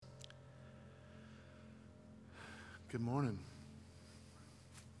Good morning.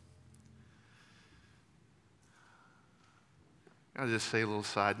 I'll just say a little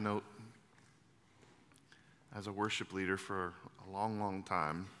side note. As a worship leader for a long, long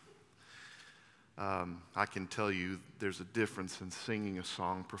time, I can tell you there's a difference in singing a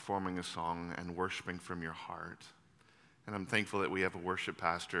song, performing a song, and worshiping from your heart. And I'm thankful that we have a worship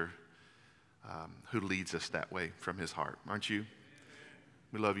pastor who leads us that way from his heart. Aren't you?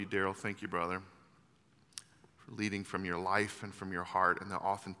 We love you, Daryl. Thank you, brother, for leading from your life and from your heart and the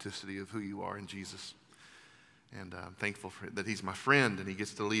authenticity of who you are in Jesus. And I'm thankful that he's my friend and he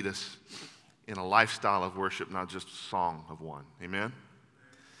gets to lead us in a lifestyle of worship, not just a song of one. Amen?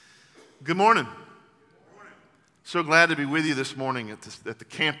 Good morning. So glad to be with you this morning at the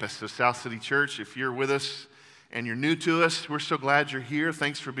campus of South City Church. If you're with us and you're new to us, we're so glad you're here.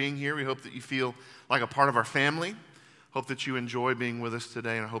 Thanks for being here. We hope that you feel like a part of our family. Hope that you enjoy being with us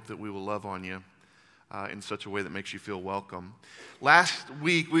today, and I hope that we will love on you in such a way that makes you feel welcome. Last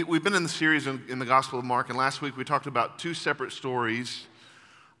week, we've been in the series in the Gospel of Mark, and last week we talked about two separate stories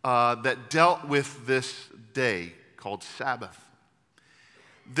that dealt with this day called Sabbath.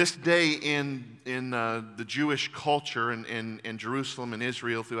 This day in the Jewish culture in Jerusalem and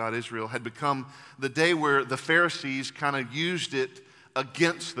Israel, throughout Israel, had become the day where the Pharisees kind of used it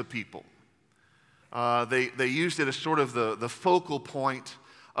against the people. They used it as sort of the focal point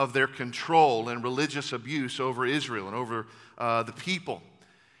of their control and religious abuse over Israel and over the people.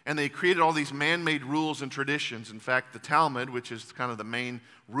 And they created all these man-made rules and traditions. In fact, the Talmud, which is kind of the main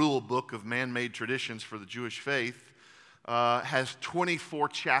rule book of man-made traditions for the Jewish faith, has 24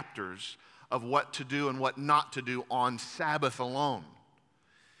 chapters of what to do and what not to do on Sabbath alone.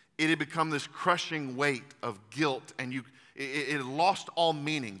 It had become this crushing weight of guilt, and it had lost all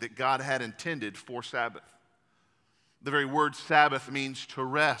meaning that God had intended for Sabbath. The very word Sabbath means to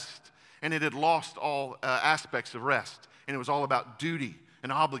rest, and it had lost all aspects of rest, and it was all about duty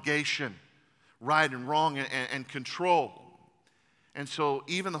and obligation, right and wrong, and control. And so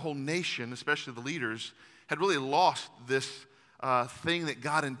even the whole nation, especially the leaders, had really lost this thing that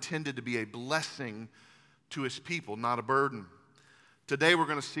God intended to be a blessing to his people, not a burden. Today we're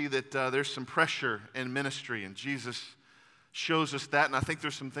going to see that there's some pressure in ministry, and Jesus shows us that, and I think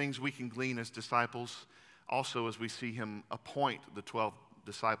there's some things we can glean as disciples also as we see him appoint the 12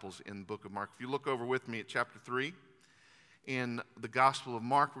 disciples in the book of Mark. If you look over with me at chapter 3 in the Gospel of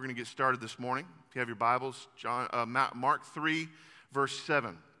Mark, we're going to get started this morning. If you have your Bibles, Mark 3, verse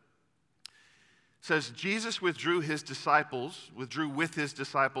 7. It says, Jesus withdrew with his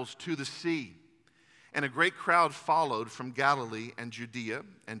disciples to the sea, and a great crowd followed from Galilee and Judea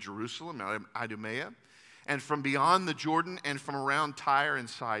and Jerusalem and Idumea, and from beyond the Jordan and from around Tyre and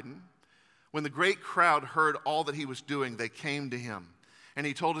Sidon. When the great crowd heard all that he was doing, they came to him. And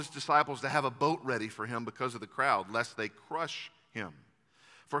he told his disciples to have a boat ready for him because of the crowd, lest they crush him.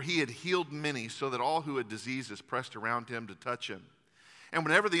 For he had healed many, so that all who had diseases pressed around him to touch him. And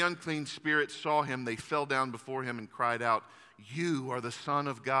whenever the unclean spirits saw him, they fell down before him and cried out, "You are the Son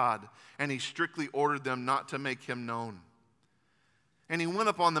of God." And he strictly ordered them not to make him known. And he went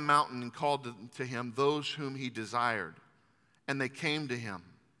up on the mountain and called to him those whom he desired. And they came to him.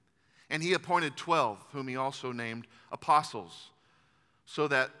 And he appointed 12, whom he also named apostles, so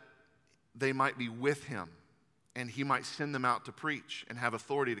that they might be with him, and he might send them out to preach and have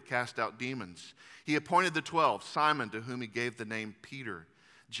authority to cast out demons. He appointed the 12, Simon, to whom he gave the name Peter,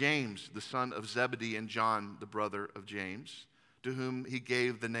 James, the son of Zebedee, and John, the brother of James, to whom he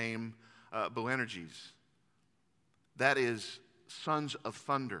gave the name Boanerges. That is, sons of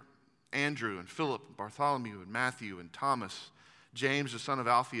thunder. Andrew and Philip, and Bartholomew and Matthew and Thomas, James, the son of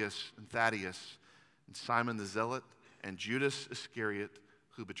Alphaeus and Thaddeus, and Simon the Zealot, and Judas Iscariot,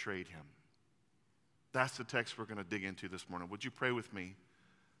 who betrayed him. That's the text we're going to dig into this morning. Would you pray with me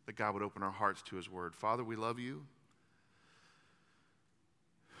that God would open our hearts to his word? Father, we love you.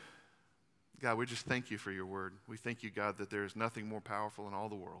 God, we just thank you for your word. We thank you, God, that there is nothing more powerful in all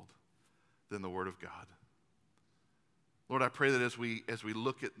the world than the word of God. Lord, I pray that as we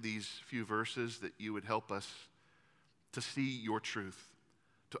look at these few verses, that you would help us to see your truth,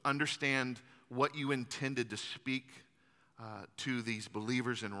 to understand what you intended to speak to these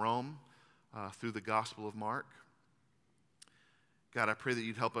believers in Rome through the Gospel of Mark. God, I pray that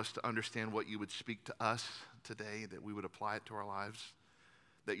you'd help us to understand what you would speak to us today, that we would apply it to our lives,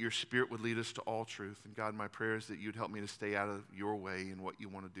 that your Spirit would lead us to all truth. And God, my prayer is that you'd help me to stay out of your way in what you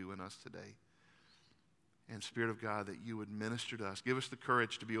want to do in us today. And Spirit of God, that you would minister to us. Give us the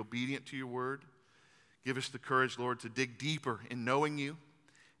courage to be obedient to your word. Give us the courage, Lord, to dig deeper in knowing you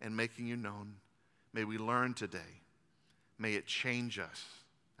and making you known. May we learn today. May it change us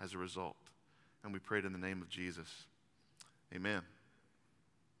as a result. And we pray it in the name of Jesus. Amen.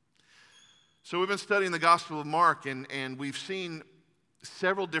 So we've been studying the Gospel of Mark, and we've seen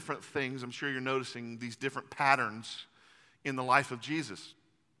several different things. I'm sure you're noticing these different patterns in the life of Jesus.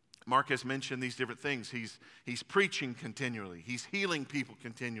 Mark has mentioned these different things. He's preaching continually. He's healing people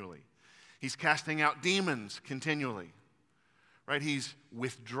continually. He's casting out demons continually. Right? He's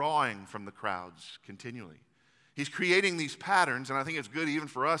withdrawing from the crowds continually. He's creating these patterns, and I think it's good even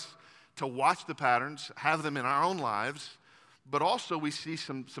for us to watch the patterns, have them in our own lives, but also we see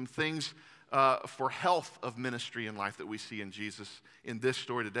some things for health of ministry and life that we see in Jesus in this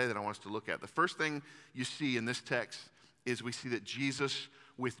story today that I want us to look at. The first thing you see in this text is we see that Jesus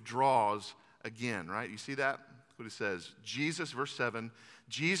withdraws again, right? You see that? That's what it says. Jesus, verse 7,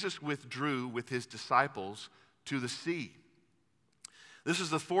 Jesus withdrew with his disciples to the sea. This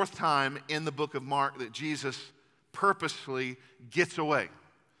is the fourth time in the book of Mark that Jesus purposefully gets away.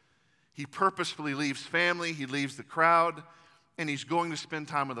 He purposefully leaves family, he leaves the crowd, and he's going to spend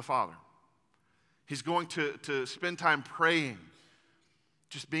time with the Father. He's going to spend time praying,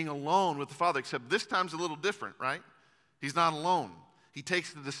 just being alone with the Father, except this time's a little different, right? He's not alone. He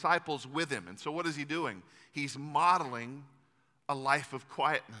takes the disciples with him. And so what is he doing? He's modeling a life of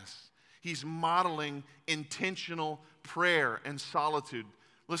quietness. He's modeling intentional prayer and solitude.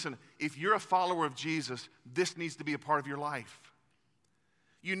 Listen, if you're a follower of Jesus, this needs to be a part of your life.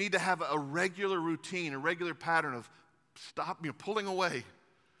 You need to have a regular routine, a regular pattern of pulling away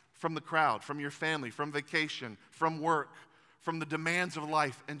from the crowd, from your family, from vacation, from work, from the demands of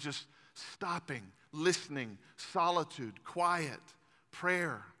life, and just stopping, listening, solitude, quiet,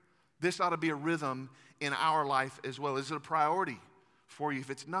 prayer. This ought to be a rhythm in our life as well. Is it a priority for you? If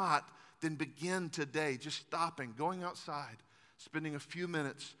it's not, then begin today, just stopping, going outside, spending a few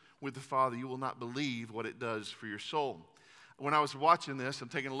minutes with the Father. You will not believe what it does for your soul. When I was watching this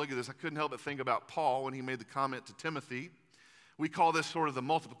and taking a look at this, I couldn't help but think about Paul when he made the comment to Timothy. We call this sort of the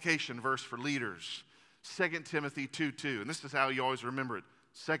multiplication verse for leaders, 2 Timothy 2:2. And this is how you always remember it,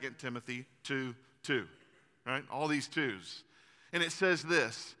 2 Timothy 2:2, right? All these twos. And it says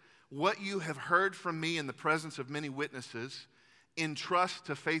this, what you have heard from me in the presence of many witnesses, entrust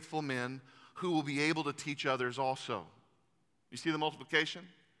to faithful men who will be able to teach others also. You see the multiplication?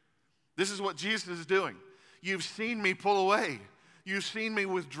 This is what Jesus is doing. You've seen me pull away. You've seen me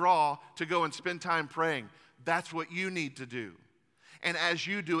withdraw to go and spend time praying. That's what you need to do. And as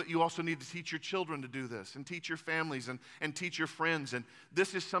you do it, you also need to teach your children to do this, and teach your families, and teach your friends. And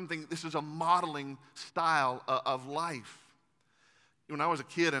this is a modeling style of life. When I was a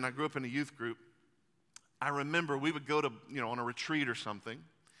kid and I grew up in a youth group, I remember we would go to, on a retreat or something.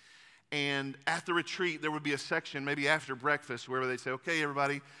 And at the retreat, there would be a section, maybe after breakfast, where they'd say, okay,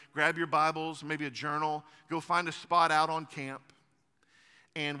 everybody, grab your Bibles, maybe a journal, go find a spot out on camp,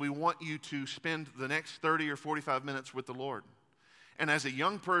 and we want you to spend the next 30 or 45 minutes with the Lord. And as a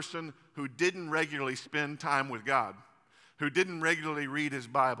young person who didn't regularly spend time with God, who didn't regularly read his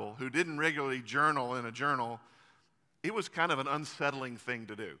Bible, who didn't regularly journal in a journal, it was kind of an unsettling thing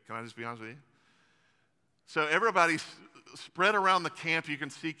to do. Can I just be honest with you? So everybody's spread around the camp. You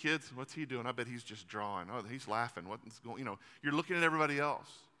can see kids. What's he doing? I bet he's just drawing. Oh, he's laughing. What's going? You're looking at everybody else.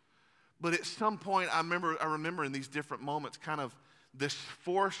 But at some point, I remember in these different moments, kind of this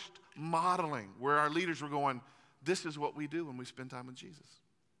forced modeling where our leaders were going, this is what we do when we spend time with Jesus.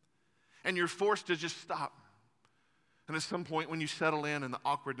 And you're forced to just stop. And at some point, when you settle in the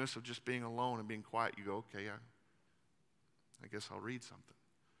awkwardness of just being alone and being quiet, you go, okay, I guess I'll read something.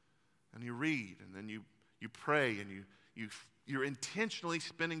 And you read, and then you pray, and you're intentionally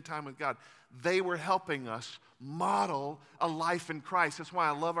spending time with God. They were helping us model a life in Christ. That's why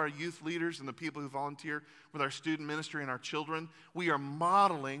I love our youth leaders and the people who volunteer with our student ministry and our children. We are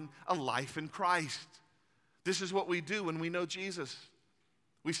modeling a life in Christ. This is what we do when we know Jesus.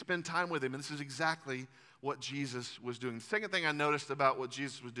 We spend time with him, and this is exactly what Jesus was doing. The second thing I noticed about what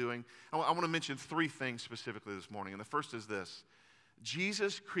Jesus was doing, I want to mention three things specifically this morning, and the first is this.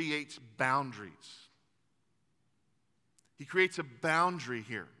 Jesus creates boundaries. He creates a boundary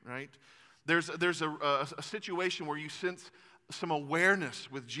here, right? There's a situation where you sense some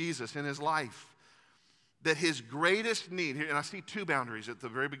awareness with Jesus in his life that his greatest need, and I see two boundaries at the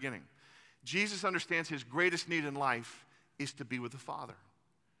very beginning. Jesus understands his greatest need in life is to be with the Father.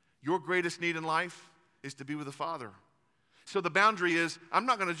 Your greatest need in life is to be with the Father. So the boundary is, I'm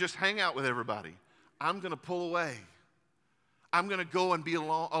not going to just hang out with everybody. I'm going to pull away. I'm going to go and be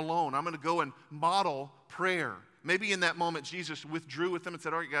alone. I'm going to go and model prayer. Maybe in that moment, Jesus withdrew with them and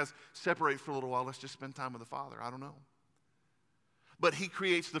said, all right, guys, separate for a little while. Let's just spend time with the Father. I don't know. But he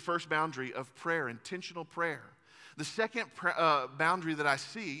creates the first boundary of prayer, intentional prayer. The second boundary that I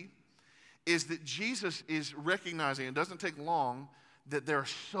see is that Jesus is recognizing, it doesn't take long, that there are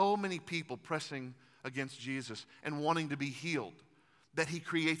so many people pressing against Jesus and wanting to be healed that he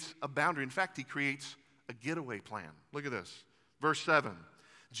creates a boundary. In fact, he creates a getaway plan. Look at this. Verse 7.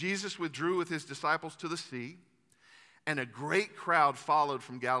 Jesus withdrew with his disciples to the sea, and a great crowd followed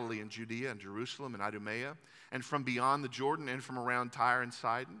from Galilee and Judea and Jerusalem and Idumea, and from beyond the Jordan and from around Tyre and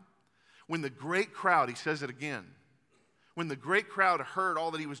Sidon. When the great crowd, he says it again, when the great crowd heard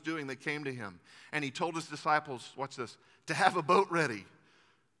all that he was doing, they came to him. And he told his disciples, watch this, to have a boat ready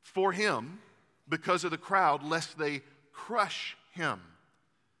for him because of the crowd, lest they crush him.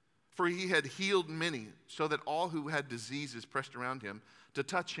 For he had healed many, so that all who had diseases pressed around him to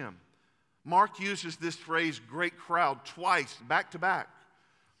touch him. Mark uses this phrase, great crowd, twice, back to back.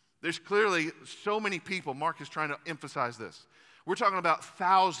 There's clearly so many people. Mark is trying to emphasize this. We're talking about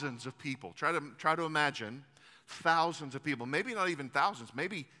thousands of people. Try to imagine thousands of people. Maybe not even thousands,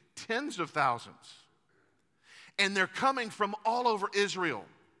 maybe tens of thousands. And they're coming from all over Israel.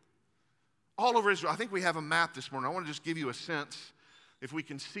 All over Israel. I think we have a map this morning. I want to just give you a sense, if we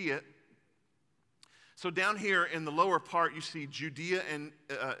can see it. So down here in the lower part, you see Judea and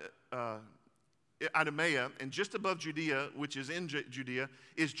Idumea, and just above Judea, which is in Judea,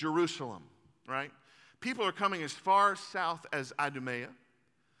 is Jerusalem, right? People are coming as far south as Idumea.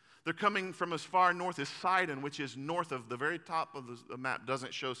 They're coming from as far north as Sidon, which is north of the very top of the map,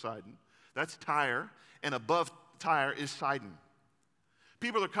 doesn't show Sidon. That's Tyre, and above Tyre is Sidon.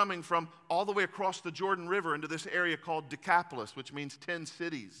 People are coming from all the way across the Jordan River into this area called Decapolis, which means 10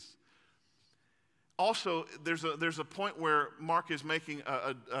 cities. Also, there's a point where Mark is making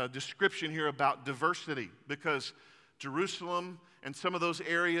a description here about diversity, because Jerusalem and some of those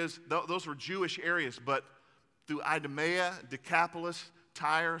areas, those were Jewish areas, but through Idumea, Decapolis,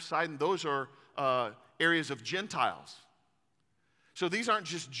 Tyre, Sidon, those are areas of Gentiles. So these aren't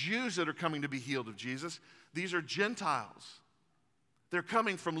just Jews that are coming to be healed of Jesus. These are Gentiles. They're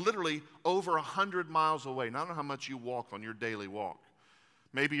coming from literally over 100 miles away. Now, I don't know how much you walk on your daily walk.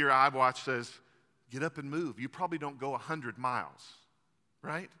 Maybe your iWatch says, get up and move. You probably don't go 100 miles,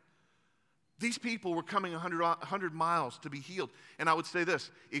 right? These people were coming 100 miles to be healed. And I would say this,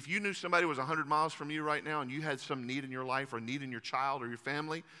 if you knew somebody was 100 miles from you right now and you had some need in your life or a need in your child or your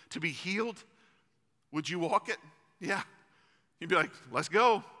family to be healed, would you walk it? Yeah. You'd be like, let's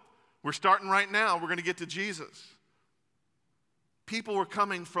go. We're starting right now. We're going to get to Jesus. People were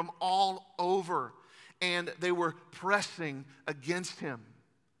coming from all over, and they were pressing against him.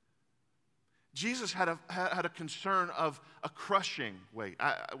 Jesus had a concern of a crushing weight.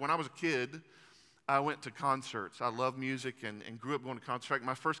 When I was a kid, I went to concerts. I love music and grew up going to concerts. In fact,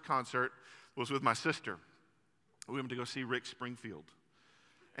 my first concert was with my sister. We went to go see Rick Springfield.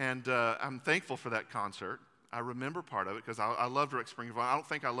 And I'm thankful for that concert. I remember part of it because I loved Rick Springfield. I don't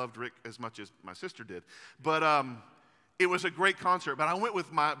think I loved Rick as much as my sister did. But it was a great concert. But I went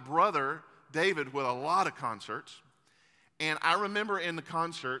with my brother, David, with a lot of concerts. And I remember in the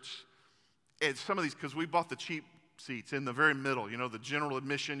concerts, at some of these, because we bought the cheap seats in the very middle, you know, the general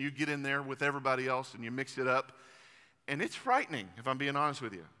admission, you get in there with everybody else and you mix it up. And it's frightening, if I'm being honest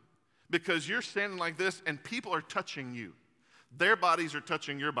with you, because you're standing like this and people are touching you. Their bodies are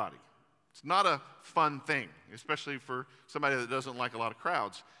touching your body. It's not a fun thing, especially for somebody that doesn't like a lot of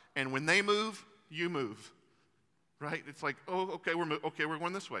crowds. And when they move, you move, right? It's like, oh, okay, we're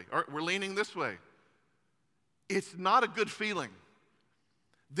going this way. Or we're leaning this way. It's not a good feeling.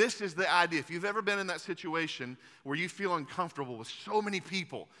 This is the idea. If you've ever been in that situation where you feel uncomfortable with so many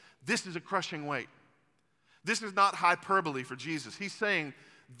people, this is a crushing weight. This is not hyperbole for Jesus. He's saying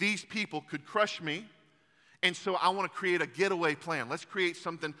these people could crush me, and so I want to create a getaway plan. Let's create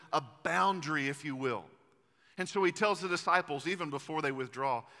something, a boundary, if you will. And so he tells the disciples, even before they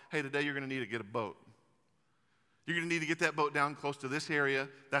withdraw, hey, today you're going to need to get a boat. You're going to need to get that boat down close to this area.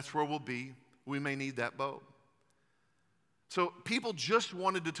 That's where we'll be. We may need that boat. So people just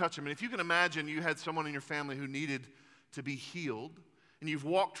wanted to touch him. And if you can imagine you had someone in your family who needed to be healed, and you've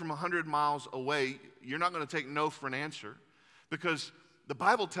walked from 100 miles away, you're not going to take no for an answer, because the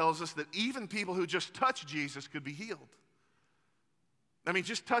Bible tells us that even people who just touch Jesus could be healed. I mean,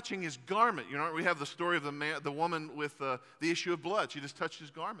 just touching his garment. You know, we have the story of the woman with the issue of blood. She just touched his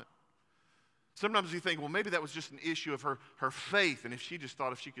garment. Sometimes you think, well, maybe that was just an issue of her faith, and if she just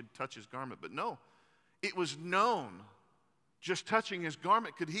thought if she could touch his garment. But no, it was known. Just touching his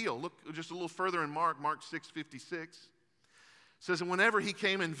garment could heal. Look just a little further in Mark 6:56. It says, and whenever he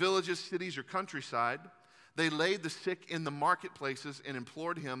came in villages, cities, or countryside, they laid the sick in the marketplaces and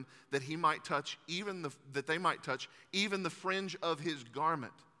implored him that they might touch even the fringe of his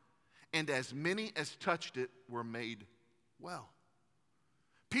garment. And as many as touched it were made well.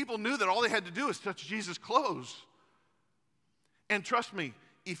 People knew that all they had to do is touch Jesus' clothes. And trust me,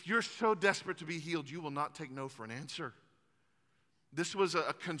 if you're so desperate to be healed, you will not take no for an answer. This was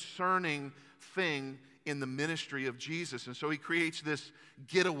a concerning thing in the ministry of Jesus. And so he creates this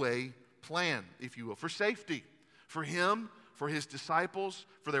getaway plan, if you will, for safety, for him, for his disciples,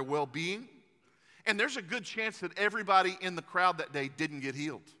 for their well-being. And there's a good chance that everybody in the crowd that day didn't get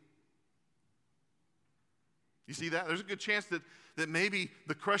healed. You see that? There's a good chance that maybe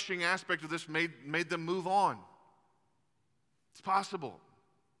the crushing aspect of this made them move on. It's possible.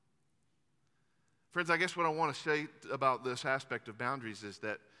 Friends, I guess what I want to say about this aspect of boundaries is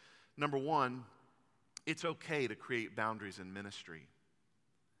that, number one, it's okay to create boundaries in ministry.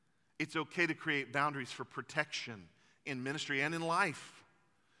 It's okay to create boundaries for protection in ministry and in life.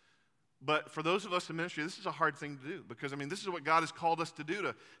 But for those of us in ministry, this is a hard thing to do because, this is what God has called us to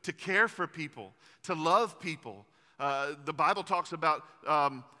do, to care for people, to love people. The Bible talks about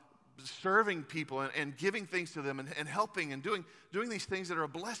serving people and giving things to them and helping and doing these things that are a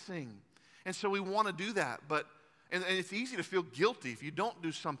blessing. And so we want to do that. And it's easy to feel guilty if you don't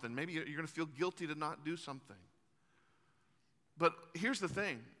do something. Maybe you're going to feel guilty to not do something. But here's the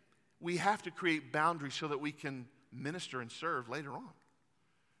thing. We have to create boundaries so that we can minister and serve later on,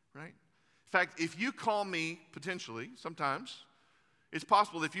 right? In fact, if you call me, potentially, sometimes, it's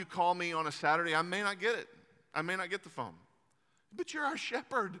possible that if you call me on a Saturday, I may not get it. I may not get the phone. But you're our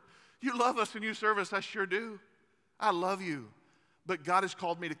shepherd. You love us and you serve us. I sure do. I love you. But God has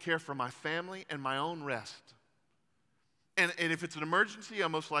called me to care for my family and my own rest. And if it's an emergency, I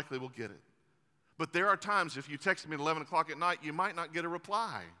most likely will get it. But there are times, if you text me at 11 o'clock at night, you might not get a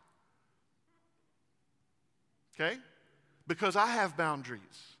reply. Okay? Because I have boundaries.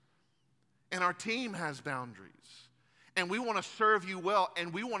 And our team has boundaries. And we want to serve you well,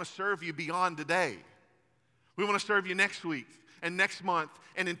 and we want to serve you beyond today. We want to serve you next week, and next month,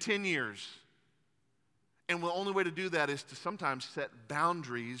 and in 10 years. And the only way to do that is to sometimes set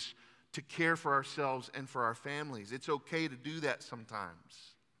boundaries to care for ourselves and for our families. It's okay to do that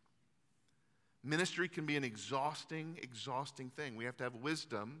sometimes. Ministry can be an exhausting thing. We have to have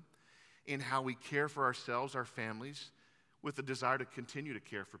wisdom in how we care for ourselves, our families, with the desire to continue to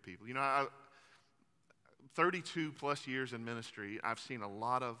care for people. 32 plus years in ministry, I've seen a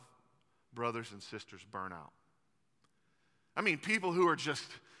lot of brothers and sisters burn out. People who are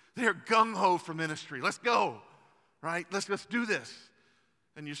they're gung-ho for ministry. Let's go, right? Let's do this.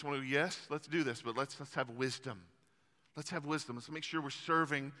 And you just want to, yes, let's do this, but let's have wisdom. Let's have wisdom. Let's make sure we're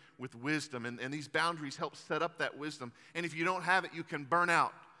serving with wisdom. And these boundaries help set up that wisdom. And if you don't have it, you can burn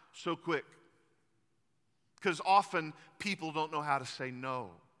out so quick. Because often people don't know how to say no.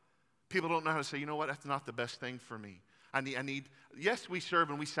 People don't know how to say, you know what, that's not the best thing for me. I need, yes, we serve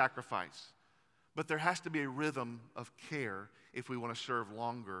and we sacrifice. But there has to be a rhythm of care if we want to serve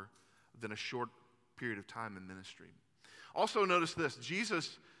longer than a short period of time in ministry. Also notice this,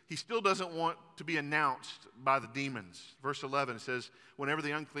 Jesus, he still doesn't want to be announced by the demons. Verse 11, it says, whenever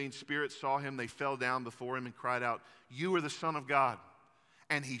the unclean spirits saw him, they fell down before him and cried out, you are the Son of God.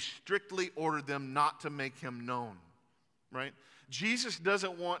 And he strictly ordered them not to make him known, right? Jesus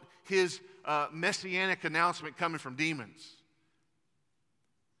doesn't want his messianic announcement coming from demons.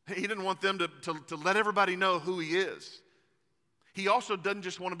 He didn't want them to let everybody know who he is. He also doesn't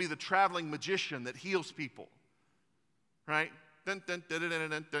just want to be the traveling magician that heals people, right?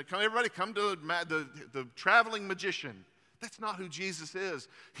 Everybody come to the traveling magician. That's not who Jesus is,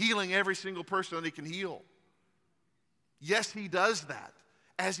 healing every single person that he can heal. Yes, he does that.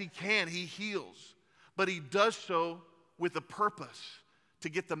 As he can, he heals. But he does so with a purpose, to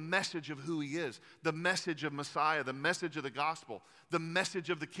get the message of who he is, the message of Messiah, the message of the gospel, the message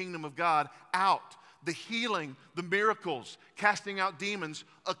of the kingdom of God out. The healing, the miracles, casting out demons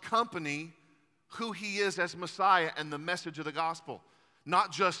accompany who he is as Messiah and the message of the gospel.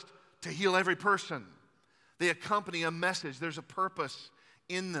 Not just to heal every person. They accompany a message. There's a purpose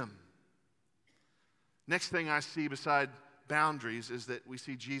in them. Next thing I see beside boundaries is that we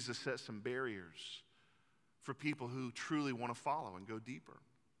see Jesus set some barriers for people who truly want to follow and go deeper.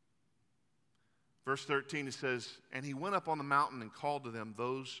 Verse 13, it says, and he went up on the mountain and called to them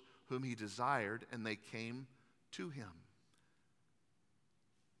those whom he desired, and they came to him.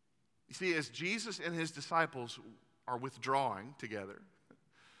 You see, as Jesus and his disciples are withdrawing together,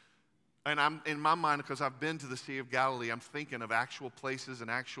 and I'm in my mind, because I've been to the Sea of Galilee, I'm thinking of actual places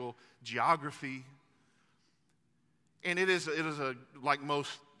and actual geography. And it is like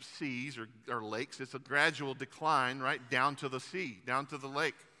most seas or lakes, it's a gradual decline, right, down to the sea, down to the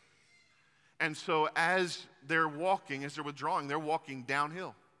lake. And so as they're walking, as they're withdrawing, they're walking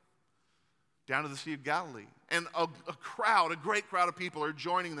downhill down to the Sea of Galilee. And a great crowd of people are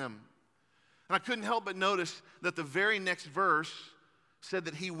joining them. And I couldn't help but notice that the very next verse said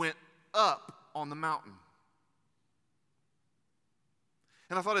that he went up on the mountain.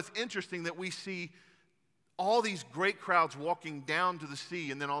 And I thought it's interesting that we see all these great crowds walking down to the sea,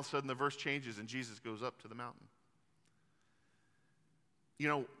 and then all of a sudden the verse changes and Jesus goes up to the mountain. You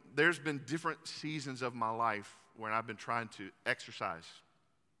know, there's been different seasons of my life where I've been trying to exercise.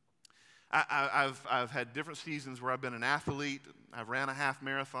 I've had different seasons where I've been an athlete. I've ran a half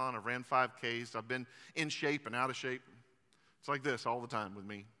marathon. I've ran 5Ks. I've been in shape and out of shape. It's like this all the time with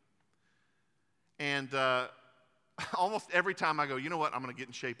me. And almost every time I go, you know what, I'm going to get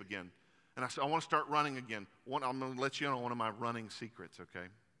in shape again. And I want to start running again. I'm going to let you know one of my running secrets, okay?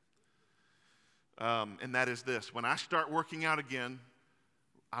 And that is this. When I start working out again,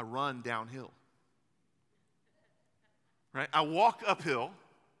 I run downhill. Right? I walk uphill,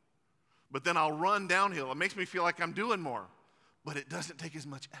 but then I'll run downhill. It makes me feel like I'm doing more, but it doesn't take as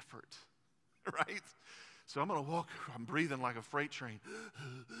much effort, right? So I'm going to walk, I'm breathing like a freight train.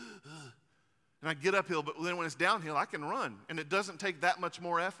 And I get uphill, but then when it's downhill, I can run, and it doesn't take that much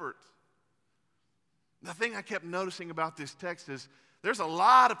more effort. The thing I kept noticing about this text is there's a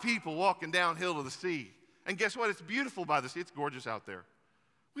lot of people walking downhill to the sea. And guess what? It's beautiful by the sea. It's gorgeous out there.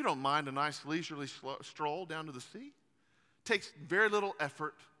 We don't mind a nice leisurely stroll down to the sea. It takes very little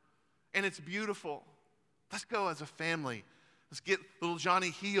effort, and it's beautiful. Let's go as a family. Let's get little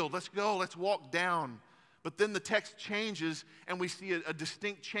Johnny healed. Let's go. Let's walk down. But then the text changes, and we see a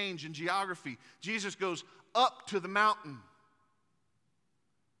distinct change in geography. Jesus goes up to the mountain.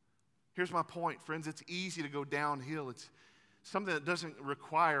 Here's my point, friends. It's easy to go downhill. It's something that doesn't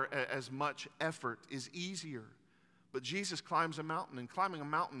require as much effort is easier. But Jesus climbs a mountain, and climbing a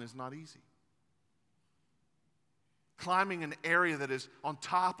mountain is not easy. Climbing an area that is on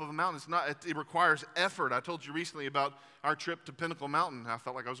top of a mountain, it requires effort. I told you recently about our trip to Pinnacle Mountain. I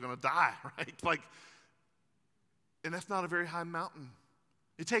felt like I was going to die, right? And that's not a very high mountain.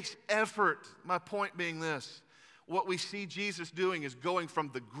 It takes effort. My point being this. What we see Jesus doing is going from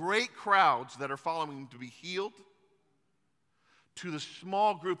the great crowds that are following him to be healed to the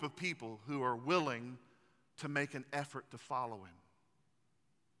small group of people who are willing to make an effort to follow him.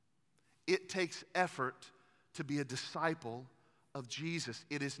 It takes effort to be a disciple of Jesus.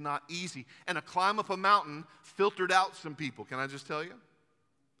 It is not easy. And a climb up a mountain filtered out some people, can I just tell you?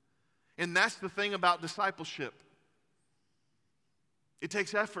 And that's the thing about discipleship. It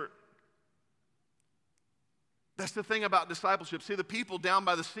takes effort. That's the thing about discipleship. See, the people down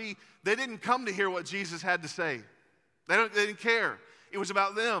by the sea, they didn't come to hear what Jesus had to say. They didn't care. It was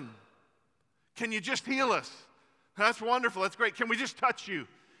about them. Can you just heal us? That's wonderful. That's great. Can we just touch you?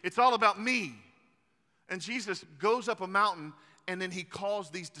 It's all about me. And Jesus goes up a mountain, and then he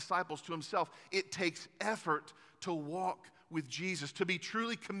calls these disciples to himself. It takes effort to walk with Jesus, to be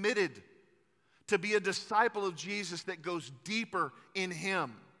truly committed, to be a disciple of Jesus that goes deeper in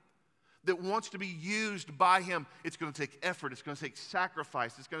him, that wants to be used by him. It's going to take effort. It's going to take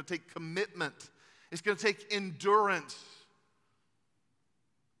sacrifice. It's going to take commitment. It's going to take endurance.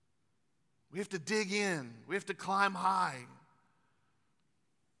 We have to dig in. We have to climb high.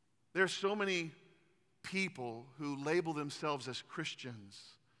 There are so many people who label themselves as Christians,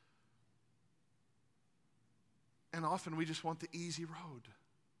 and often we just want the easy road.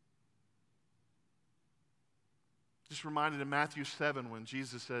 Just reminded in Matthew 7 when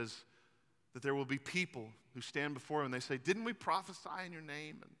Jesus says that there will be people who stand before him and they say, didn't we prophesy in your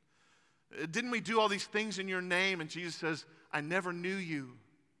name? And didn't we do all these things in your name? And Jesus says, I never knew you.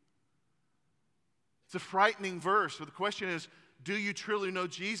 It's a frightening verse. So the question is, do you truly know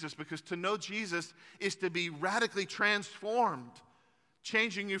Jesus? Because to know Jesus is to be radically transformed,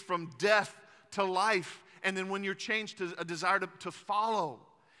 changing you from death to life. And then when you're changed to a desire to follow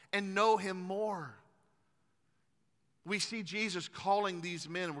and know him more. We see Jesus calling these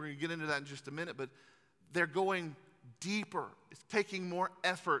men, and we're going to get into that in just a minute, but they're going deeper. It's taking more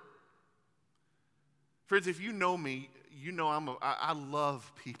effort. Friends, if you know me, you know I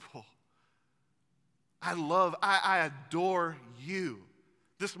love people. I adore you.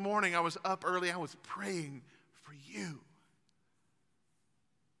 This morning I was up early, I was praying for you.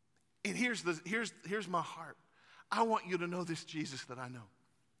 And here's my heart. I want you to know this Jesus that I know.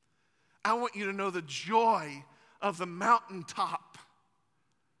 I want you to know the joy of the mountaintop.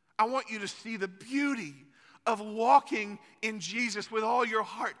 I want you to see the beauty of walking in Jesus with all your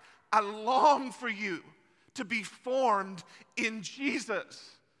heart. I long for you to be formed in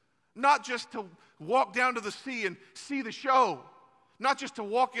Jesus. Not just to walk down to the sea and see the show. Not just to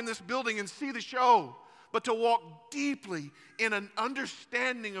walk in this building and see the show. but to walk deeply in an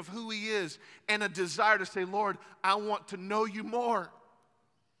understanding of who He is and a desire to say, Lord, I want to know You more.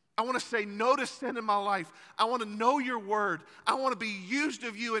 I want to say no to sin in my life. I want to know Your word. I want to be used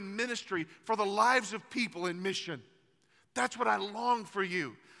of You in ministry for the lives of people in mission. That's what I long for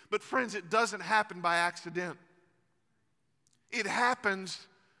you. But friends, it doesn't happen by accident. It happens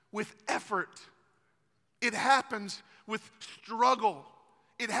with effort. It happens with struggle.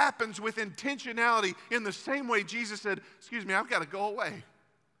 It happens with intentionality in the same way Jesus said, excuse me, I've got to go away.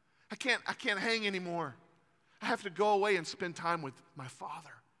 I can't hang anymore. I have to go away and spend time with my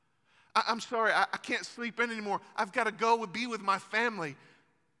Father. I'm sorry, I can't sleep in anymore. I've got to go be with my family.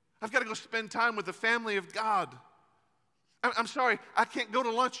 I've got to go spend time with the family of God. I'm sorry, I can't go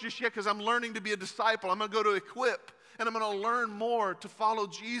to lunch just yet because I'm learning to be a disciple. I'm going to go to Equip, and I'm going to learn more to follow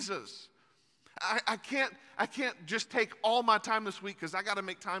Jesus. I can't just take all my time this week because I got to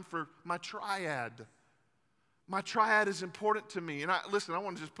make time for my triad. My triad is important to me. And listen, I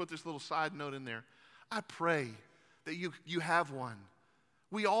want to just put this little side note in there. I pray that you have one.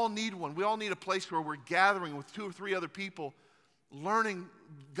 We all need one. We all need a place where we're gathering with 2 or 3 other people, learning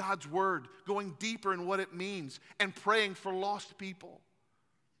God's word, going deeper in what it means, and praying for lost people.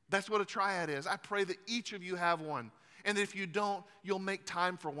 That's what a triad is. I pray that each of you have one. And that if you don't, you'll make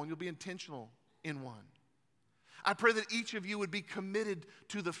time for one. You'll be intentional in one. I pray that each of you would be committed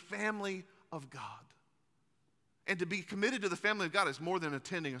to the family of God. And to be committed to the family of God is more than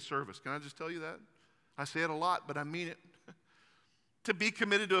attending a service. Can I just tell you that? I say it a lot, but I mean it. To be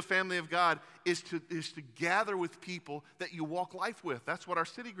committed to a family of God is to gather with people that you walk life with. That's what our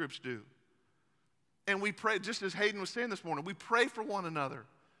city groups do. And we pray, just as Hayden was saying this morning, we pray for one another.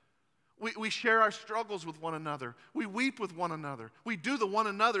 We share our struggles with one another. We weep with one another. We do the one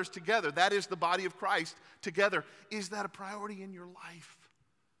another's together. That is the body of Christ together. Is that a priority in your life?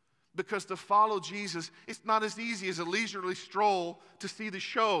 Because to follow Jesus, it's not as easy as a leisurely stroll to see the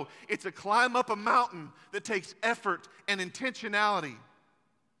show. It's a climb up a mountain that takes effort and intentionality.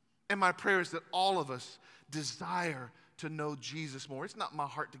 And my prayer is that all of us desire to know Jesus more. It's not my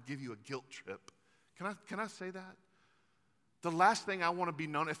heart to give you a guilt trip. Can I say that? The last thing I want to be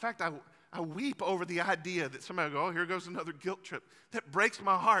known, in fact, I weep over the idea that somebody will go, oh, here goes another guilt trip. That breaks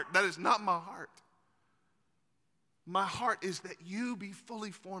my heart. That is not my heart. My heart is that you be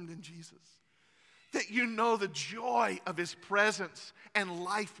fully formed in Jesus. That you know the joy of His presence and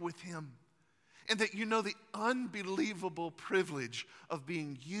life with Him. And that you know the unbelievable privilege of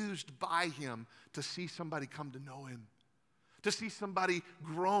being used by Him to see somebody come to know Him. To see somebody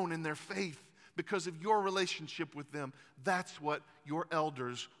grown in their faith because of your relationship with them. That's what your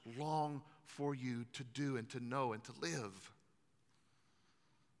elders long for you to do and to know and to live.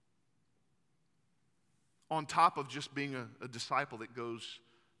 On top of just being a disciple that goes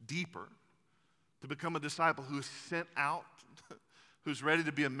deeper, to become a disciple who is sent out, who's ready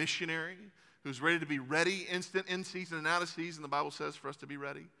to be a missionary, who's ready to be ready, instant, in season and out of season, the Bible says for us to be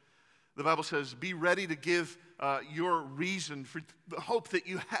ready. The Bible says, be ready to give your reason for the hope that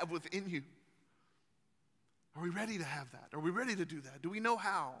you have within you. Are we ready to have that? Are we ready to do that? Do we know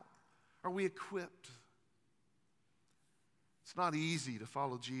how? Are we equipped? It's not easy to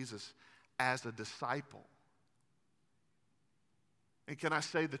follow Jesus as a disciple. And can I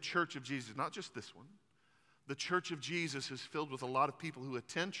say the church of Jesus, not just this one, the church of Jesus is filled with a lot of people who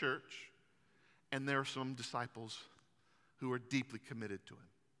attend church, and there are some disciples who are deeply committed to Him.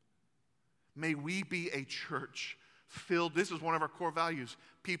 May we be a church filled, this is one of our core values,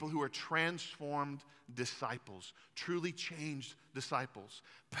 people who are transformed disciples, truly changed disciples,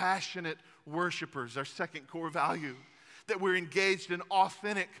 passionate worshipers, our second core value. That we're engaged in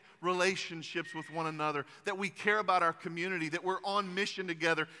authentic relationships with one another, that we care about our community, that we're on mission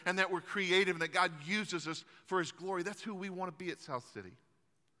together, and that we're creative, and that God uses us for His glory. That's who we want to be at South City.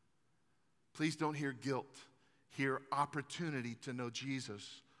 Please don't hear guilt. Hear opportunity to know Jesus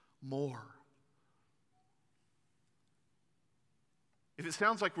more. If it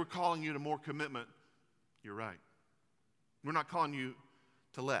sounds like we're calling you to more commitment, you're right. We're not calling you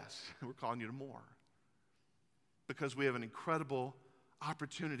to less. We're calling you to more. Because we have an incredible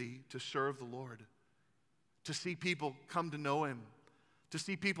opportunity to serve the Lord, to see people come to know Him, to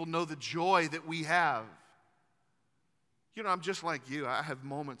see people know the joy that we have. You know, I'm just like you. I have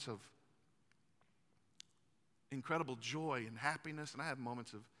moments of incredible joy and happiness, and I have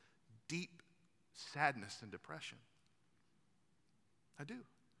moments of deep sadness and depression. I do.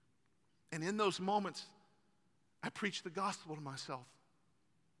 And in those moments, I preach the gospel to myself.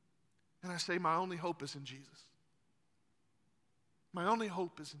 And I say, my only hope is in Jesus. My only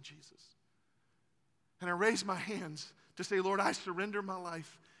hope is in Jesus. And I raise my hands to say, Lord, I surrender my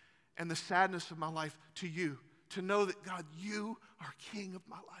life, and the sadness of my life to you, to know that, God, you are King of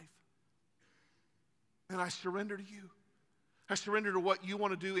my life. And I surrender to you. I surrender to what you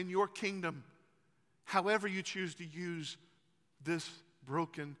want to do in your kingdom, however you choose to use this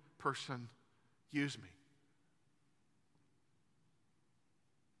broken person. Use me.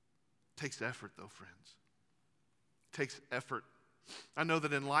 It takes effort, though, friends. It takes effort. I know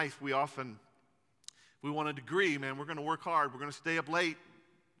that in life we want a degree, man. We're going to work hard. We're going to stay up late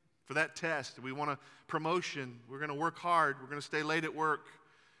for that test. We want a promotion. We're going to work hard. We're going to stay late at work.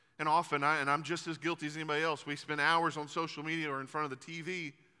 And often, I'm just as guilty as anybody else, we spend hours on social media or in front of the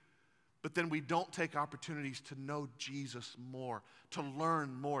TV, but then we don't take opportunities to know Jesus more, to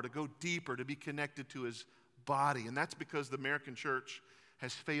learn more, to go deeper, to be connected to his body. And that's because the American church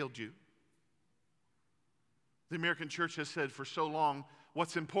has failed you. The American church has said for so long,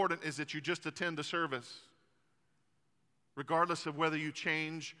 what's important is that you just attend the service. Regardless of whether you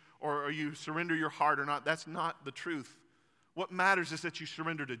change or you surrender your heart or not, that's not the truth. What matters is that you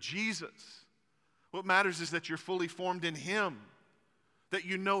surrender to Jesus. What matters is that you're fully formed in him, that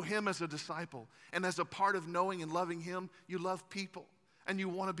you know him as a disciple. And as a part of knowing and loving him, you love people, and you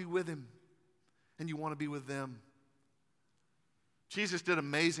want to be with him, and you want to be with them. Jesus did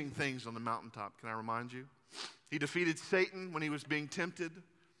amazing things on the mountaintop, can I remind you? He defeated Satan when he was being tempted.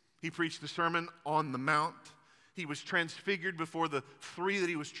 He preached the Sermon on the Mount. He was transfigured before the three that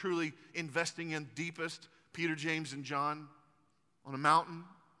he was truly investing in deepest, Peter, James, and John, on a mountain.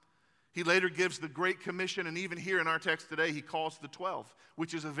 He later gives the Great Commission, and even here in our text today, he calls the 12,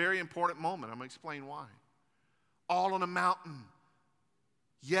 which is a very important moment. I'm going to explain why. All on a mountain.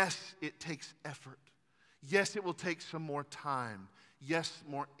 Yes, it takes effort. Yes, it will take some more time. Yes,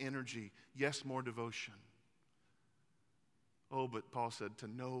 more energy. Yes, more devotion. Oh, but Paul said, to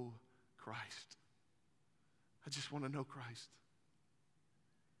know Christ. I just want to know Christ.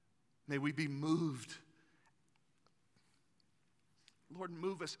 May we be moved. Lord,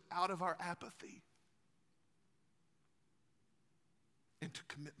 move us out of our apathy into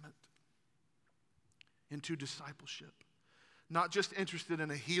commitment, into discipleship. Not just interested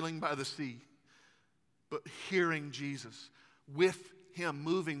in a healing by the sea, but hearing Jesus, with him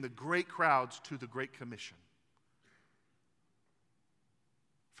moving the great crowds to the Great Commission.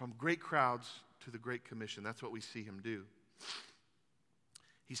 From great crowds to the Great Commission. That's what we see him do.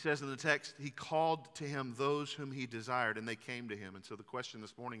 He says in the text, he called to him those whom he desired, and they came to him. And so the question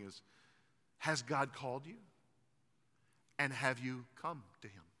this morning is, has God called you? And have you come to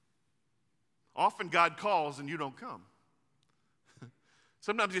him? Often God calls and you don't come.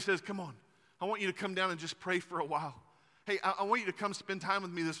 Sometimes he says, come on, I want you to come down and just pray for a while. Hey, I want you to come spend time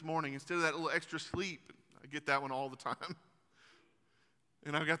with me this morning instead of that little extra sleep. I get that one all the time.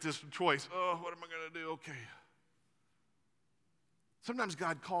 And I've got this choice. Oh, what am I going to do? Okay. Sometimes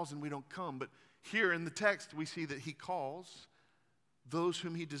God calls and we don't come, but here in the text we see that he calls those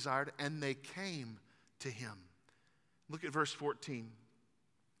whom he desired, and they came to him. Look at verse 14.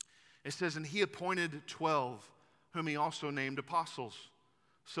 It says, and he appointed 12, whom he also named apostles,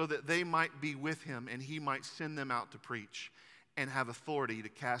 so that they might be with him, and he might send them out to preach and have authority to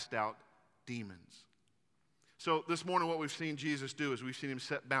cast out demons. So this morning what we've seen Jesus do is we've seen him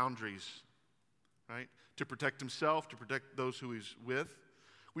set boundaries, right? To protect himself, to protect those who he's with.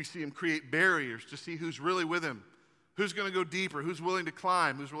 We see him create barriers to see who's really with him, who's going to go deeper, who's willing to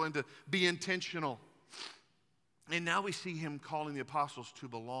climb, who's willing to be intentional. And now we see him calling the apostles to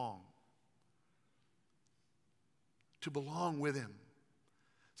belong with him.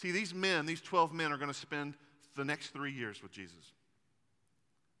 See, these 12 men are going to spend the next 3 years with Jesus.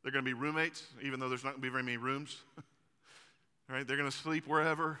 They're going to be roommates, even though there's not going to be very many rooms. Right? They're going to sleep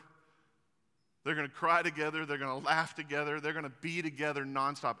wherever. They're going to cry together. They're going to laugh together. They're going to be together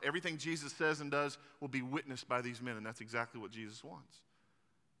nonstop. Everything Jesus says and does will be witnessed by these men, and that's exactly what Jesus wants.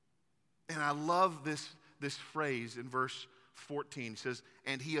 And I love this phrase in verse 14. He says,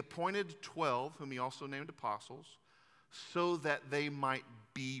 and he appointed 12, whom he also named apostles, so that they might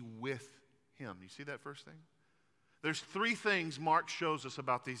be with him. You see that first thing? There's 3 things Mark shows us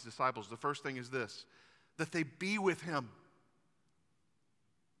about these disciples. The first thing is this, that they be with him.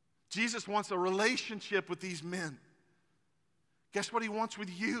 Jesus wants a relationship with these men. Guess what he wants with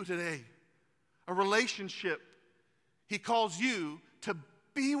you today? A relationship. He calls you to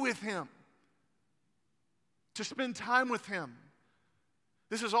be with him, to spend time with him.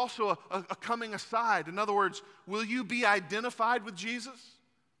 This is also a coming aside. In other words, will you be identified with Jesus?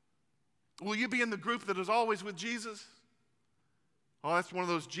 Will you be in the group that is always with Jesus? Oh, that's one of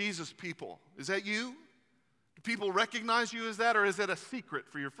those Jesus people. Is that you? Do people recognize you as that, or is it a secret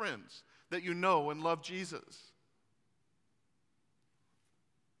for your friends that you know and love Jesus?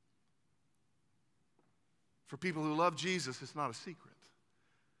 For people who love Jesus, it's not a secret.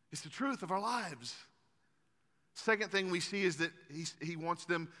 It's the truth of our lives. Second thing we see is that he wants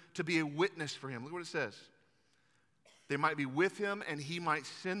them to be a witness for him. Look what it says. They might be with him and he might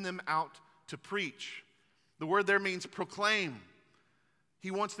send them out to preach. The word there means proclaim. He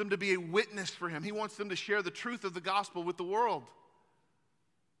wants them to be a witness for him. He wants them to share the truth of the gospel with the world.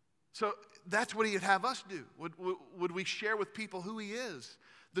 So that's what he'd have us do. Would we share with people who he is,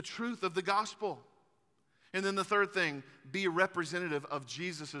 the truth of the gospel? And then the third thing, be a representative of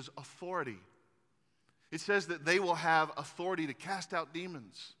Jesus' authority. It says that they will have authority to cast out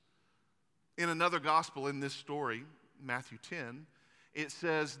demons. In another gospel in this story, Matthew 10, it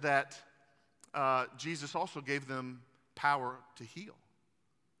says that Jesus also gave them power to heal.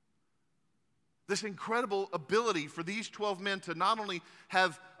 This incredible ability for these 12 men to not only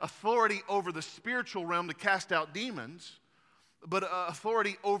have authority over the spiritual realm to cast out demons, but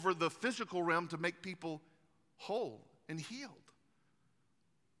authority over the physical realm to make people whole and healed.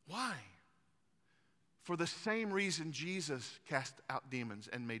 Why? For the same reason Jesus cast out demons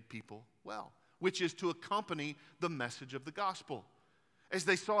and made people well, which is to accompany the message of the gospel. As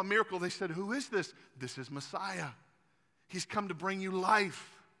they saw a miracle, they said, "Who is this?" This is Messiah. He's come to bring you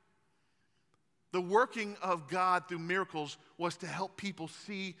life. The working of God through miracles was to help people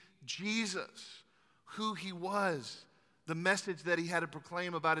see Jesus, who he was, the message that he had to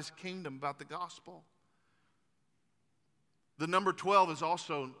proclaim about his kingdom, about the gospel. The number 12 is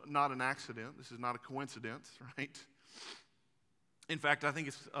also not an accident. This is not a coincidence, right? In fact, I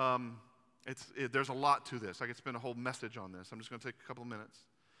think there's a lot to this. I could spend a whole message on this. I'm just going to take a couple of minutes.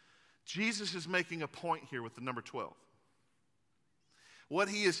 Jesus is making a point here with the number 12. What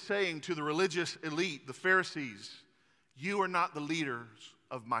he is saying to the religious elite, the Pharisees, you are not the leaders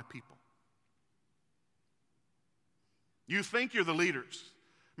of my people. You think you're the leaders.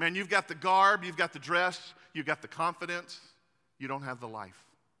 Man, you've got the garb, you've got the dress, you've got the confidence. You don't have the life.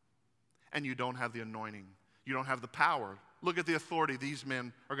 And you don't have the anointing. You don't have the power. Look at the authority these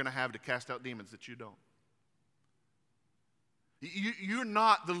men are going to have to cast out demons that you don't. You're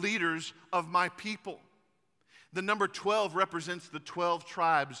not the leaders of my people. The number 12 represents the 12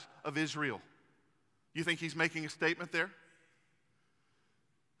 tribes of Israel. You think he's making a statement there?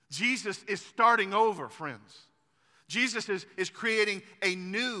 Jesus is starting over, friends. Jesus is creating a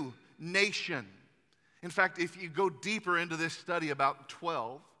new nation. In fact, if you go deeper into this study about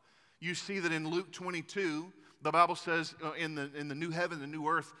 12, you see that in Luke 22, the Bible says in the new heaven, the new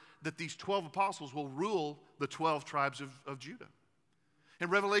earth, that these 12 apostles will rule the 12 tribes of Judah. And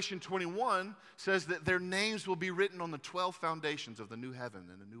Revelation 21 says that their names will be written on the 12 foundations of the new heaven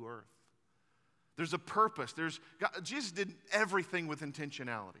and the new earth. There's a purpose. Jesus did everything with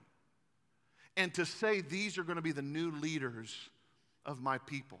intentionality. And to say these are going to be the new leaders of my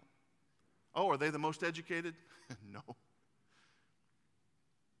people. Oh, are they the most educated? No.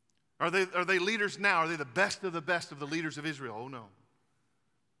 Are they leaders now? Are they the best of the leaders of Israel? Oh, no.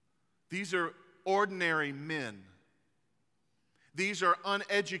 These are ordinary men. These are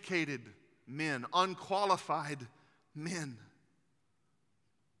uneducated men, unqualified men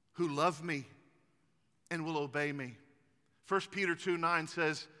who love me and will obey me. 1 Peter 2:9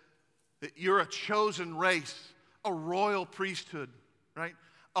 says that you're a chosen race, a royal priesthood, right?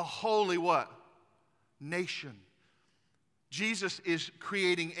 A holy what? Nation. Jesus is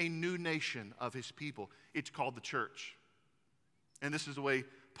creating a new nation of his people. It's called the church. And this is the way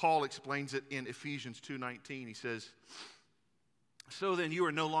Paul explains it in Ephesians 2:19. He says, so then you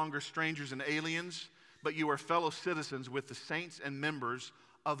are no longer strangers and aliens, but you are fellow citizens with the saints and members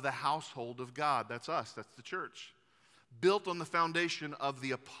of the household of God. That's us, that's the church. Built on the foundation of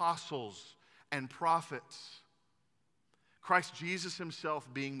the apostles and prophets. Christ Jesus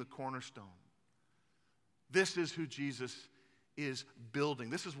himself being the cornerstone. This is who Jesus is building.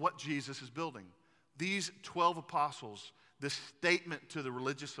 This is what Jesus is building. These 12 apostles, this statement to the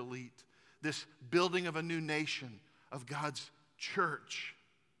religious elite, this building of a new nation, of God's church.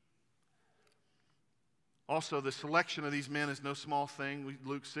 Also, the selection of these men is no small thing.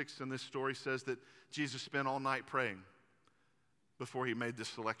 Luke 6 in this story says that Jesus spent all night praying before he made this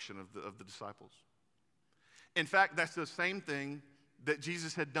selection of the disciples. In fact, that's the same thing that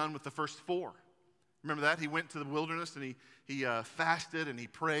Jesus had done with the first 4. Remember that? He went to the wilderness and he fasted and he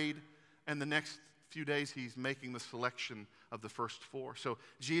prayed. And the next few days he's making the selection of the first 4. So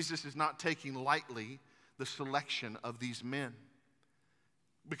Jesus is not taking lightly the selection of these men.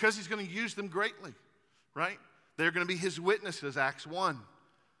 Because he's going to use them greatly, right? They're going to be his witnesses, Acts 1,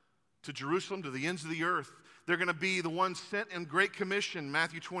 to Jerusalem, to the ends of the earth. They're going to be the ones sent in Great Commission,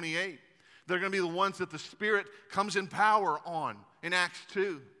 Matthew 28. They're going to be the ones that the Spirit comes in power on in Acts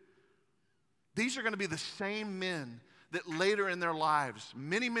 2. These are going to be the same men that later in their lives,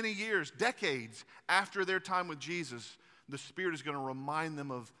 many, many years, decades after their time with Jesus, the Spirit is going to remind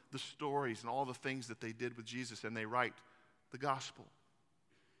them of the stories and all the things that they did with Jesus, and they write the gospel.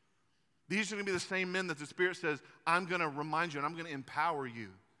 These are going to be the same men that the Spirit says, I'm going to remind you and I'm going to empower you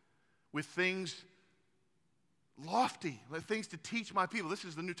with things lofty, like things to teach my people. This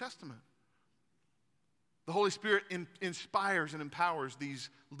is the New Testament. The Holy Spirit inspires and empowers these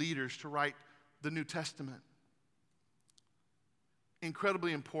leaders to write the New Testament.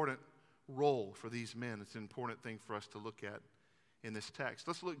 Incredibly important role for these men. It's an important thing for us to look at in this text.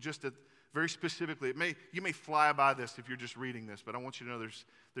 Let's look just at very specifically. You may fly by this if you're just reading this, but I want you to know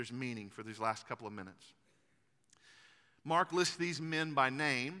there's meaning for these last couple of minutes. Mark lists these men by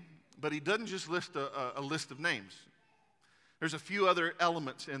name, but he doesn't just list a list of names. There's a few other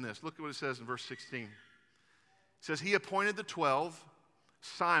elements in this. Look at what it says in verse 16. It says, he appointed the 12,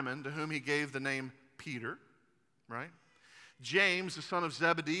 Simon, to whom he gave the name Peter, right? James, the son of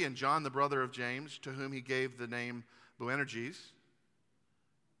Zebedee, and John, the brother of James, to whom he gave the name Boanerges.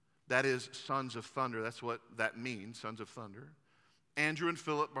 That is, sons of thunder. That's what that means, sons of thunder. Andrew and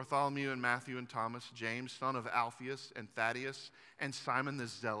Philip, Bartholomew and Matthew and Thomas, James, son of Alphaeus and Thaddeus, and Simon the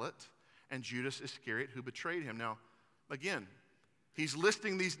Zealot, and Judas Iscariot, who betrayed him. Now, again, he's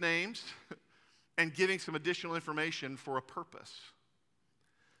listing these names and giving some additional information for a purpose.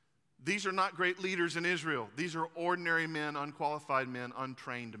 These are not great leaders in Israel. These are ordinary men, unqualified men,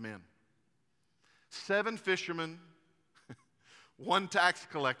 untrained men. 7 fishermen, 1 tax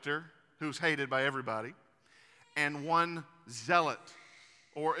collector who's hated by everybody, and 1 zealot,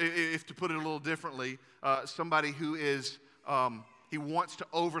 or if to put it a little differently, somebody who is, he wants to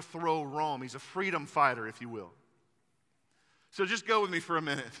overthrow Rome. He's a freedom fighter, if you will. So just go with me for a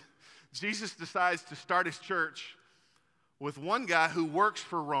minute. Jesus decides to start his church with one guy who works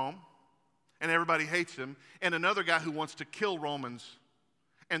for Rome, and everybody hates him, and another guy who wants to kill Romans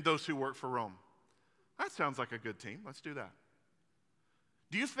and those who work for Rome. That sounds like a good team. Let's do that.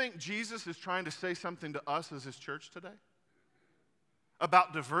 Do you think Jesus is trying to say something to us as his church today?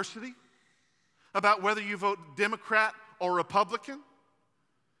 About diversity? About whether you vote Democrat or Republican?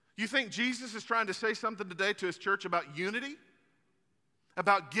 You think Jesus is trying to say something today to his church about unity?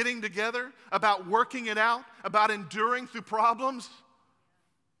 About getting together? About working it out? About enduring through problems?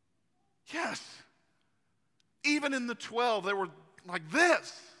 Yes. Even in the 12, they were like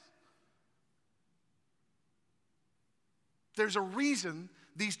this. There's a reason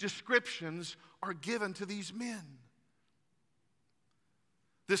these descriptions are given to these men.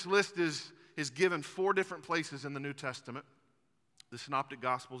 This list is given 4 different places in the New Testament, the Synoptic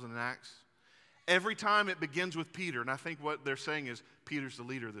Gospels and Acts. Every time it begins with Peter, and I think what they're saying is Peter's the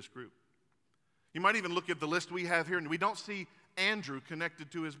leader of this group. You might even look at the list we have here, and we don't see Andrew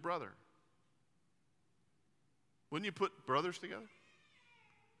connected to his brother. Wouldn't you put brothers together?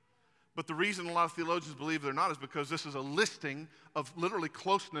 But the reason a lot of theologians believe they're not is because this is a listing of literally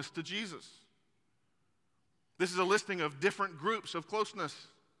closeness to Jesus. This is a listing of different groups of closeness.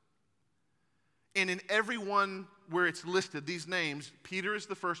 And in every one where it's listed, these names, Peter is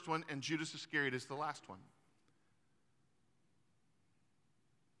the first one and Judas Iscariot is the last one.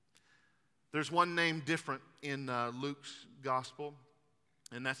 There's one name different in Luke's gospel,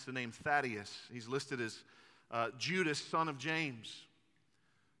 and that's the name Thaddeus. He's listed as Judas, son of James.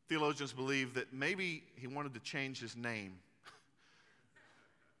 Theologians believe that maybe he wanted to change his name.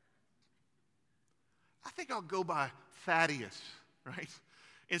 I think I'll go by Thaddeus, right?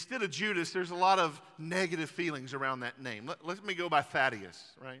 Instead of Judas, there's a lot of negative feelings around that name. Let me go by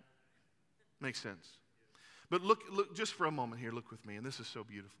Thaddeus, right? Makes sense. But look just for a moment here, look with me, and this is so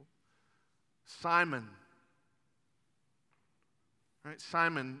beautiful. Simon, right?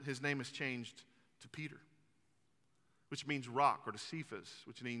 Simon, his name is changed to Peter, which means rock, or to Cephas,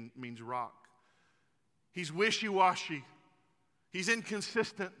 which means rock. He's wishy-washy. He's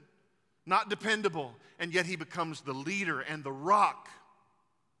inconsistent, not dependable, and yet he becomes the leader and the rock.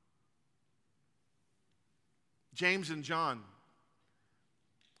 James and John,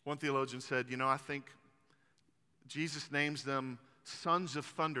 one theologian said, I think Jesus names them sons of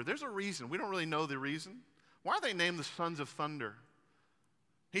thunder. There's a reason. We don't really know the reason. Why are they named the sons of thunder?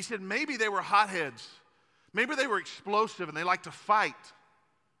 He said maybe they were hotheads. Maybe they were explosive and they like to fight.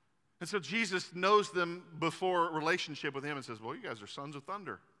 And so Jesus knows them before a relationship with him and says, well, you guys are sons of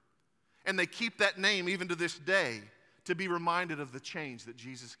thunder. And they keep that name even to this day to be reminded of the change that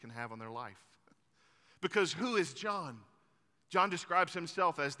Jesus can have on their life. Because who is John? John describes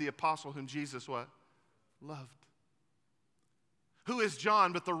himself as the apostle whom Jesus what? Loved. Who is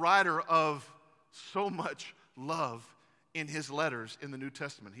John but the writer of so much love in his letters in the New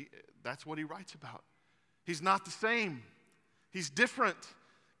Testament. That's what he writes about. He's not the same. He's different.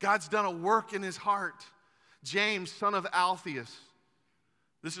 God's done a work in his heart. James, son of Alphaeus.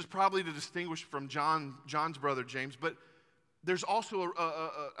 This is probably to distinguish from John's brother James, but there's also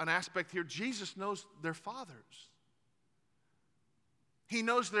an aspect here. Jesus knows their fathers. He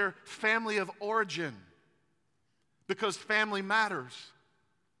knows their family of origin because family matters.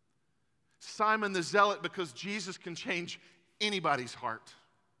 Simon the Zealot, because Jesus can change anybody's heart,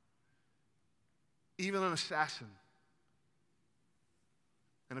 even an assassin.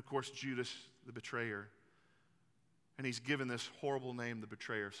 And of course, Judas, the betrayer. And he's given this horrible name, the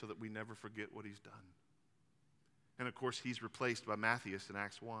betrayer, so that we never forget what he's done. And of course, he's replaced by Matthias in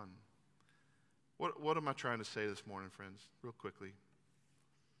Acts 1. What am I trying to say this morning, friends? Real quickly.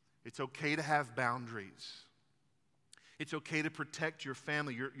 It's okay to have boundaries. It's okay to protect your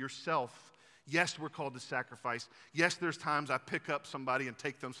family, yourself. Yes, we're called to sacrifice. Yes, there's times I pick up somebody and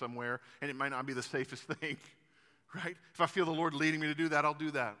take them somewhere, and it might not be the safest thing, right? If I feel the Lord leading me to do that, I'll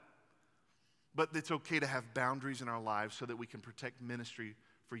do that. But it's okay to have boundaries in our lives so that we can protect ministry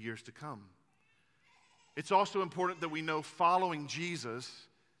for years to come. It's also important that we know following Jesus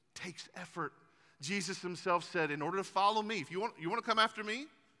takes effort. Jesus himself said, in order to follow me, if you want to come after me,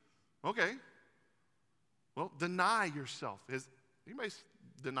 okay. Well, deny yourself. Is anybody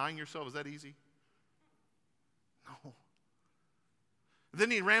denying yourself, is that easy? No.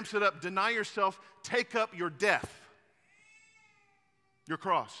 Then he ramps it up. Deny yourself, take up your death, your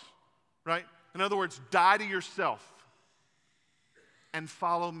cross, right? In other words, die to yourself and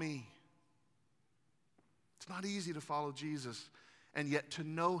follow me. It's not easy to follow Jesus, and yet to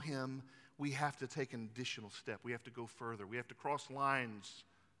know him, we have to take an additional step. We have to go further. We have to cross lines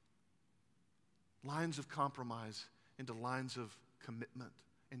of compromise into lines of commitment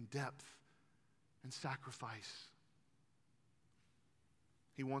and depth and sacrifice.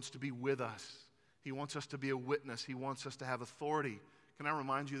 He wants to be with us. He wants us to be a witness. He wants us to have authority. Can I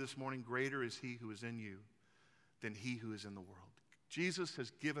remind you this morning, greater is he who is in you than he who is in the world. Jesus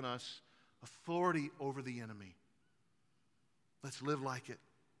has given us authority over the enemy. Let's live like it.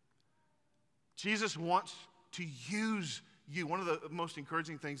 Jesus wants to use you. One of the most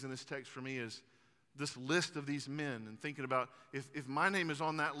encouraging things in this text for me is this list of these men and thinking about if my name is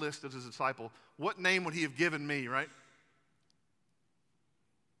on that list as a disciple, what name would he have given me, right?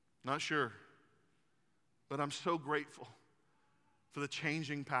 Not sure. But I'm so grateful for the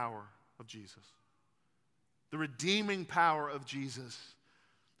changing power of Jesus, the redeeming power of Jesus.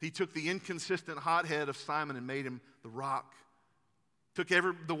 He took the inconsistent hothead of Simon and made him the rock. Took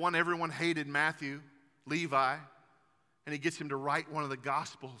the one everyone hated, Matthew, Levi, and he gets him to write one of the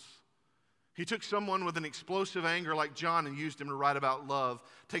Gospels. He took someone with an explosive anger like John and used him to write about love.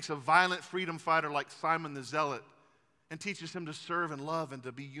 Takes a violent freedom fighter like Simon the Zealot and teaches him to serve and love and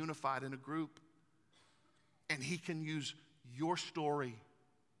to be unified in a group. And he can use your story,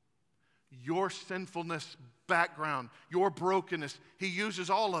 your sinfulness background, your brokenness. He uses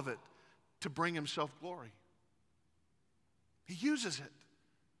all of it to bring himself glory. He uses it.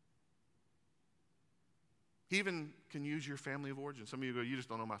 He even can use your family of origin. Some of you go, you just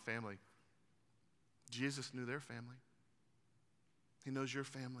don't know my family. Jesus knew their family. He knows your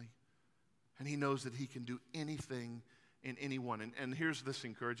family. And he knows that he can do anything in anyone. And here's this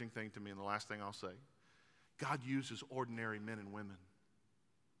encouraging thing to me, and the last thing I'll say. God uses ordinary men and women.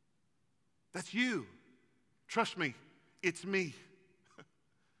 That's you. Trust me, it's me.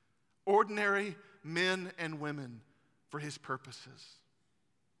 Ordinary men and women for his purposes.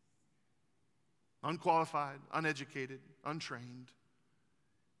 Unqualified, uneducated, untrained.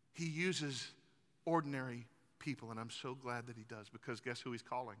 He uses ordinary people, and I'm so glad that he does, because guess who he's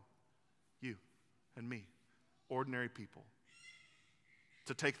calling? You and me. Ordinary people.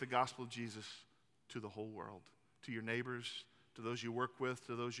 To take the gospel of Jesus to the whole world, to your neighbors, to those you work with,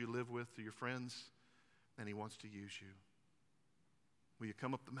 to those you live with, to your friends, and he wants to use you. Will you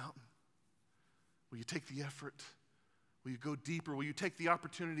come up the mountain? Will you take the effort? Will you go deeper? Will you take the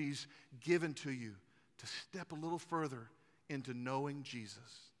opportunities given to you to step a little further into knowing Jesus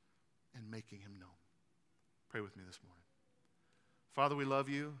and making him known? Pray with me this morning. Father, we love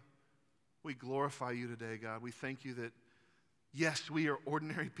you. We glorify you today, God. We thank you that, yes, we are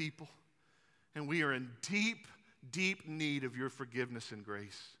ordinary people, and we are in deep, deep need of your forgiveness and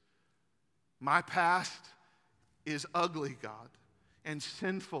grace. My past is ugly, God, and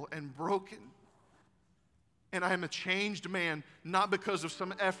sinful and broken. And I am a changed man, not because of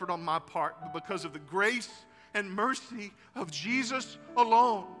some effort on my part, but because of the grace and mercy of Jesus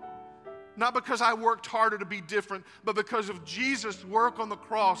alone. Not because I worked harder to be different, but because of Jesus' work on the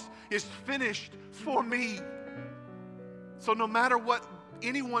cross is finished for me. So no matter what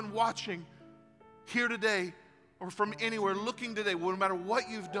anyone watching here today or from anywhere looking today, no matter what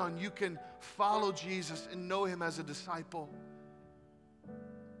you've done, you can follow Jesus and know him as a disciple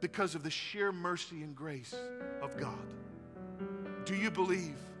because of the sheer mercy and grace of God. Do you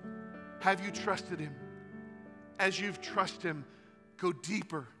believe? Have you trusted him? As you've trusted him, go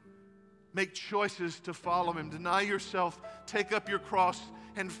deeper. Make choices to follow him. Deny yourself, take up your cross,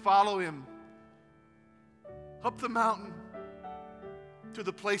 and follow him. Up the mountain to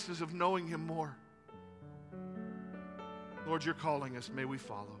the places of knowing him more. Lord, you're calling us. May we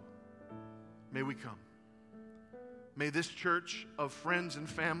follow. May we come. May this church of friends and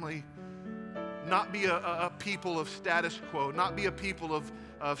family not be a people of status quo, not be a people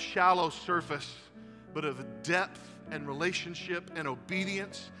of shallow surface, but of depth and relationship and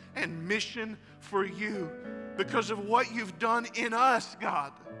obedience and mission for you. Because of what you've done in us,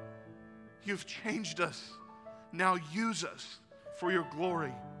 God. You've changed us. Now use us for your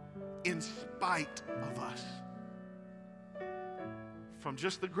glory in spite of us. From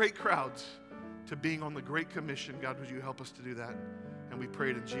just the great crowds to being on the Great Commission, God, would you help us to do that? And we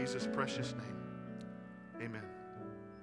pray it in Jesus' precious name. Amen.